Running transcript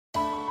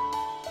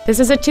This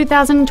is a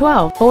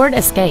 2012 Ford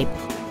Escape.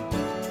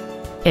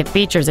 It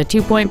features a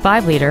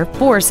 2.5-liter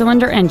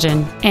four-cylinder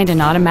engine and an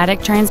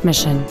automatic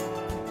transmission.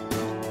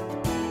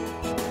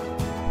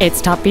 Its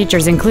top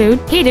features include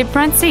heated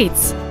front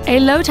seats,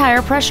 a low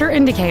tire pressure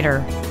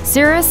indicator,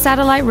 Sirius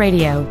satellite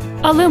radio,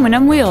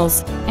 aluminum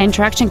wheels, and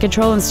traction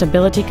control and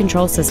stability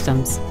control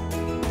systems.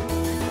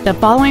 The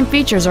following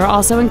features are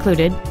also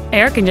included: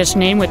 air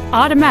conditioning with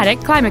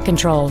automatic climate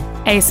control,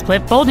 a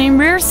split folding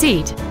rear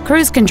seat,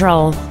 cruise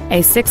control,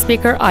 a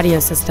 6-speaker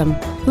audio system,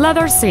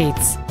 leather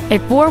seats, a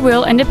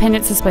 4-wheel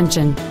independent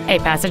suspension, a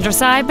passenger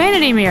side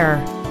vanity mirror,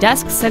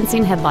 dusk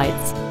sensing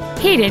headlights,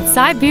 heated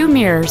side view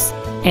mirrors,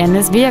 and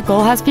this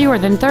vehicle has fewer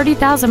than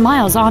 30,000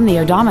 miles on the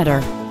odometer.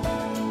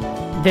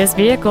 This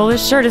vehicle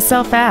is sure to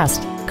sell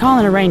fast. Call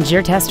and arrange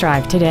your test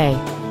drive today.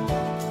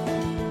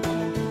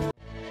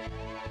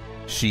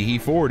 Sheehy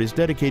Ford is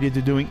dedicated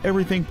to doing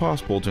everything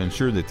possible to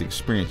ensure that the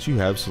experience you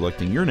have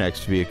selecting your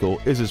next vehicle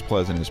is as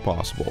pleasant as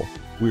possible.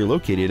 We are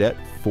located at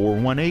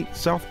 418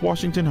 South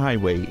Washington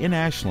Highway in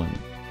Ashland.